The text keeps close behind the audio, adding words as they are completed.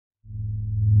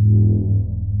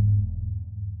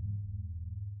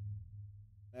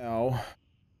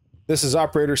This is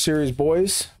Operator Series,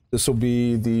 boys. This will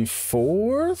be the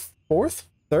third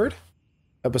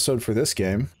episode for this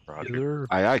game. Roger.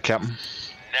 Aye, aye, Captain.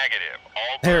 Negative.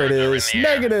 All There it birds are is. in the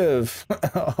air. Negative.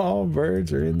 All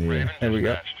birds are in the air. Raven There we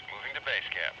go. dispatched. Moving to base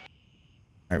camp.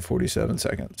 All right, 47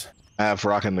 seconds. I have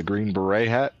rocking the green beret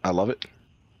hat. I love it.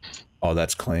 Oh,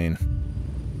 that's clean.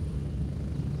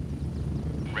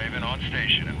 Raven on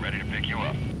station and ready to pick you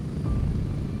up.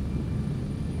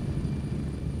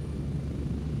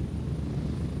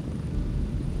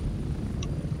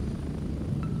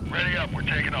 Ready up. We're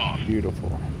taking off.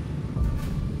 Beautiful.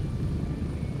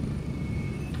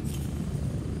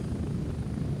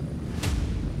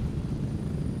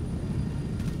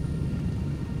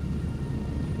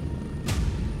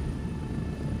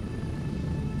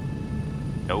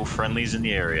 No friendlies in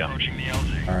the area. Approaching the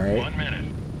LZ. All right. 1 minute.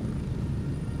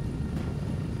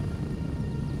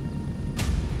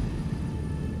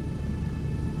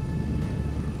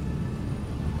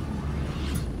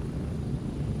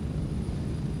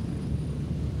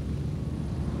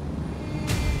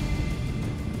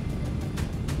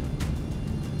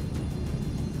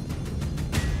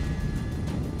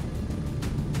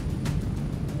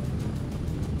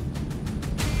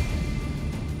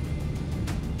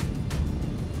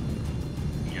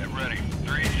 Get ready.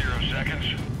 30 seconds.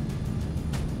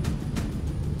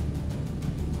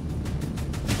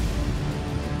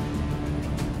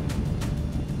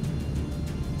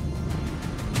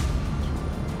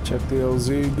 Check the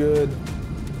LZ. Good.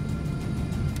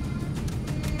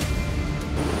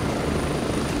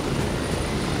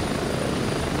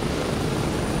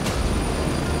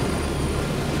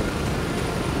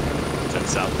 Is that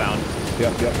southbound?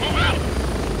 Yep, yep. Move out.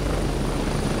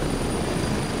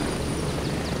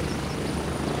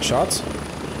 Shots?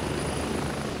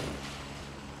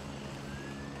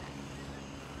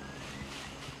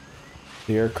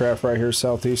 The aircraft right here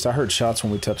southeast. I heard shots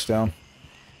when we touched down.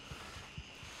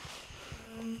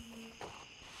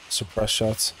 Suppressed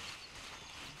shots.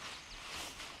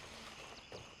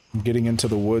 I'm getting into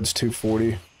the woods,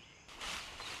 240.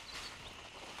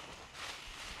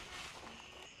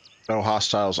 No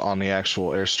hostiles on the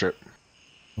actual airstrip.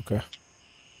 Okay.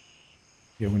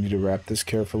 Yeah, we need to wrap this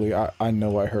carefully. I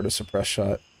know I heard a suppressed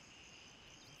shot.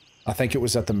 I think it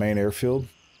was at the main airfield.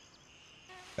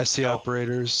 I see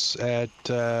operators at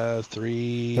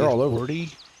 340. They're all over.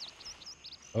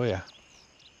 Oh yeah.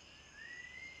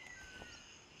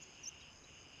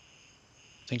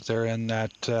 I think they're in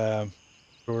that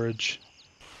storage.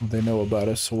 They know about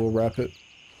us, so we'll wrap it.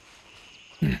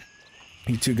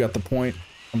 You two got the point.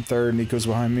 I'm third. Nico's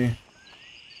behind me.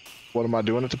 What am I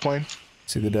doing at the plane?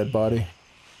 See the dead body?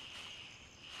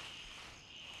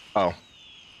 Oh.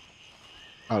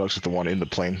 I looked at the one in the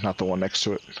plane, not the one next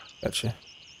to it. Gotcha.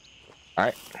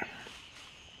 Alright.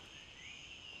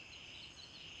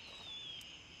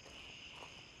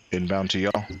 Inbound to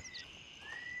y'all.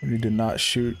 We need to not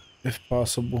shoot if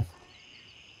possible.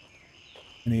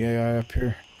 Any AI up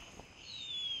here?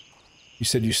 You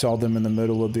said you saw them in the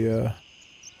middle of the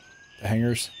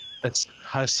hangars?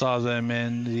 I saw them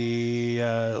in the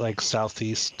like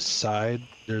southeast side.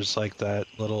 There's like that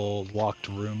little locked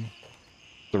room.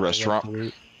 The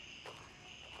restaurant.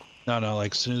 No,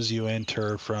 like as soon as you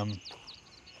enter from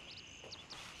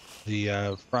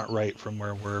the front right from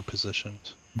where we're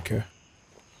positioned. Okay.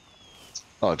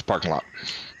 Oh, it's a parking lot.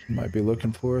 Might be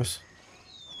looking for us.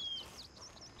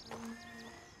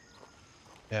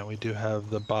 Yeah, we do have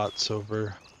the bots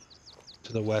over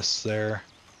to the west there.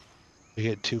 If we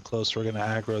get too close, we're gonna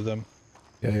aggro them.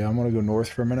 Yeah, I'm gonna go north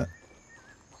for a minute.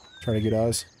 Try to get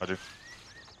eyes. Roger.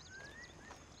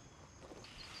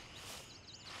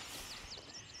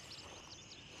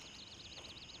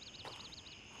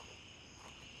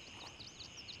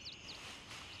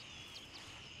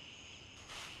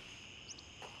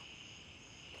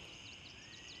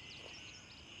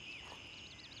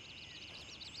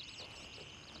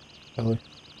 Heli.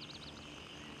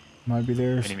 Might be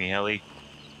theirs. Enemy heli.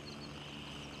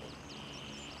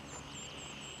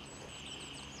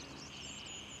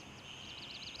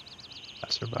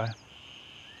 Passerby.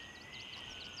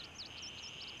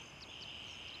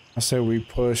 I say we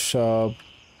push and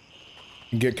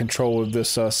get control of this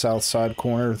south side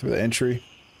corner through the entry.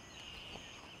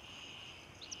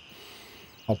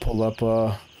 I'll pull up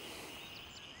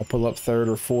third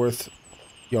or fourth.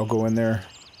 Y'all go in there.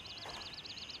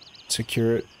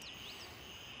 Secure it.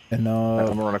 And I'm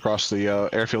gonna run across the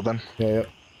airfield then. yeah, yep.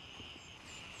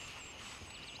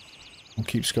 We'll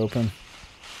keep scoping.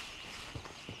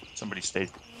 Somebody stay.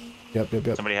 Yep.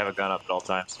 Somebody have a gun up at all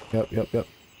times. Yep.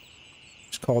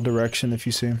 Just call direction if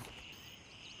you see him.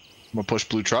 I'm gonna push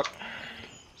blue truck.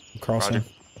 Crossing. Roger.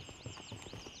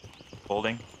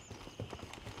 Holding.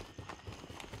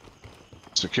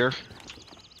 Secure.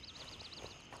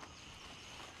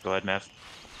 Go ahead, Mev.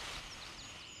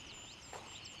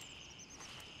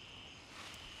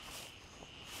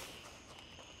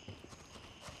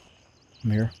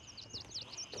 I'm here.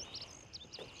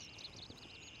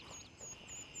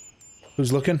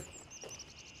 Who's looking?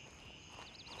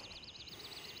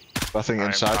 Nothing I'm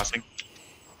inside. crossing.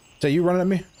 Is that you running at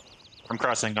me? I'm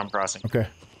crossing. I'm crossing. Okay.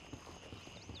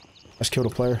 I just killed a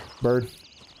player. Bird.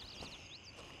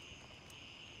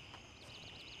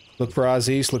 Look for eyes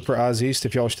east. Look for eyes east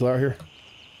if y'all are still out here.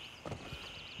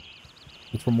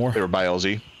 Look for more. They were by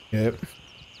LZ. Yep.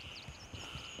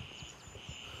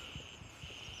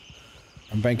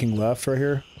 I'm banking left right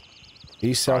here.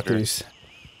 East, Roger. southeast.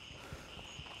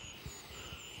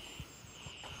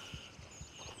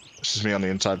 This is me on the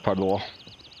inside part of the wall.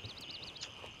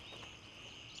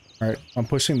 Alright, I'm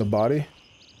pushing the body.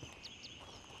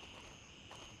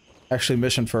 Actually,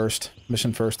 mission first.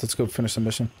 Mission first. Let's go finish the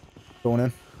mission. Going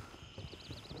in.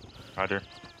 Roger.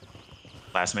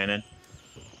 Last man in.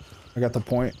 I got the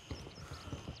point.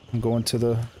 I'm going to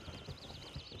the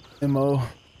MO.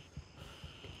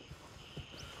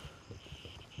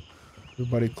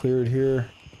 Everybody cleared here.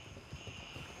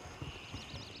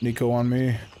 Nico on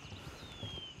me.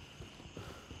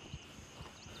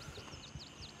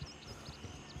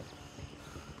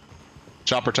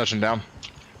 Chopper touching down.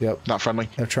 Yep, Not friendly.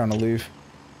 they're trying to leave.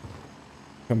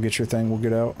 Come get your thing, we'll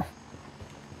get out.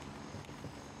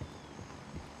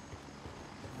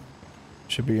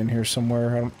 Should be in here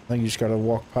somewhere. I think you just gotta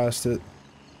walk past it.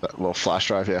 That little flash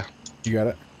drive, yeah. You got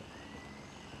it?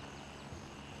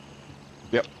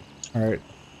 Yep. Alright,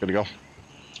 Good to go.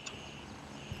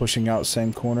 pushing out,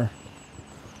 same corner.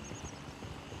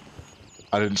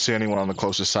 I didn't see anyone on the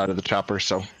closest side of the chopper,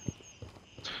 so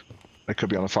they could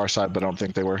be on the far side, but I don't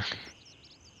think they were.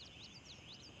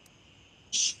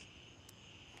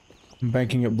 I'm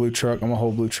banking at blue truck. I'm gonna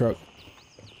hold blue truck.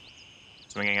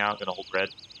 Swinging out. Gonna hold red.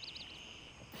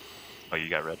 Oh, you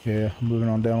got red. Yeah, I'm moving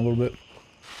on down a little bit.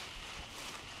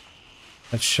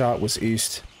 That shot was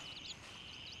east.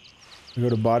 We go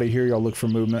to body here, y'all look for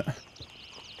movement.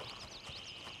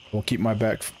 We'll keep my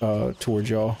back towards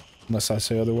y'all, unless I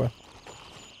say otherwise.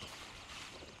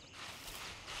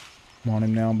 I'm on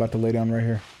him now, I'm about to lay down right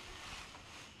here.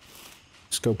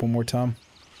 Scope one more time.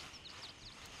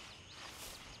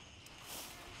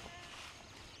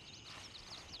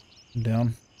 I'm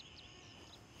down.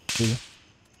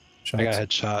 I got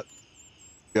headshot.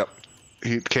 Yep.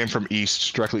 He came from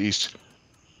east, directly east.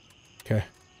 Okay.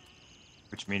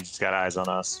 Which means he's got eyes on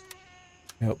us.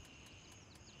 Yep.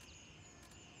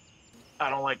 I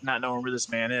don't like not knowing where this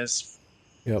man is.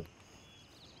 Yep.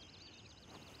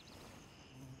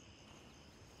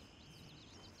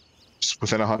 Just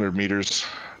within 100 meters,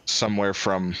 somewhere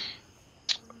from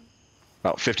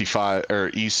about 55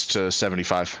 or east to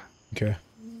 75. Okay.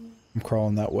 I'm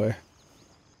crawling that way.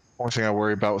 Only thing I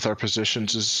worry about with our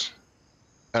positions is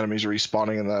enemies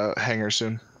respawning in the hangar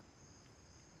soon.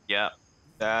 Yeah,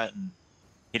 that. And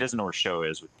he doesn't know where show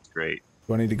is, which is great.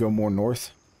 Do I need to go more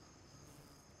north?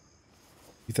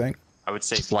 You think? I would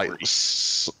say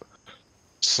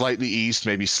Slightly east,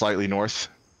 maybe slightly north.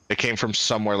 It came from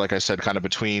somewhere, like I said, kind of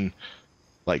between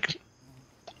like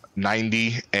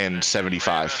 90 and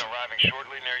 75. Arriving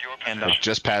shortly near your And Like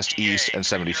just past east and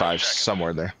 75,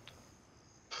 somewhere there.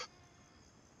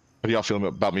 What do y'all feel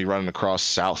about me running across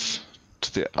south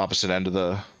to the opposite end of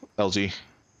the LZ?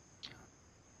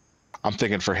 I'm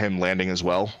thinking for him landing as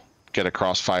well. Get a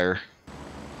crossfire.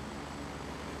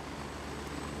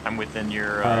 I'm within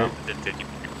your Alright. within 50 meters.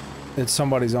 It's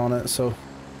somebody's on it, so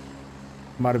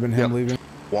might have been him Yep. leaving.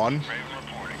 One. Raven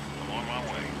reporting. I'm on my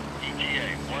way.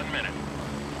 ETA, 1 minute.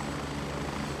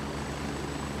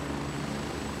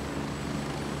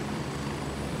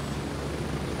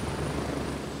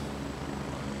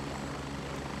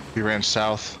 He ran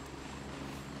south.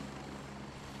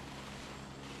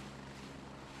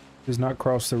 Does not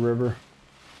cross the river.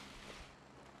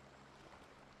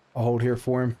 I'll hold here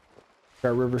for him.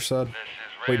 Got Riverside. This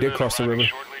is Well, he did Raven, cross the arriving river.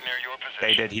 shortly near your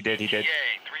He position. did. He did. He did. ETA,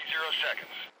 30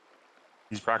 seconds.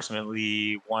 He's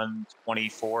approximately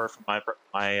 124 from my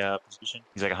position.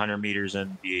 He's like 100 meters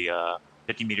in the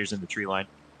 50 meters in the tree line.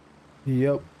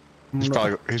 Yep. He's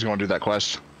going to do that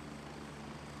quest.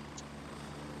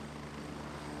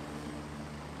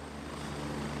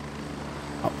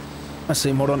 I see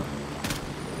him. Hold on.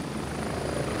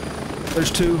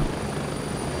 There's two.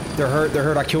 They're hurt. They're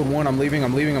hurt. I killed one. I'm leaving.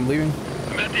 I'm leaving. I'm leaving.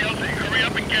 I'm at the LZ. Hurry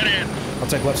up and get in. I'll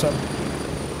take left side.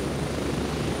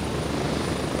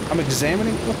 I'm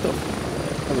examining. What the?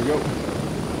 There we go.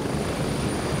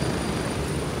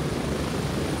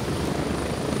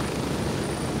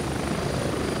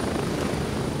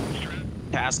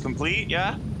 Task complete,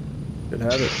 yeah? Should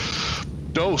have it.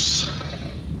 Dose.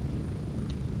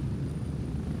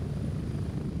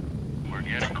 We're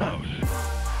getting close.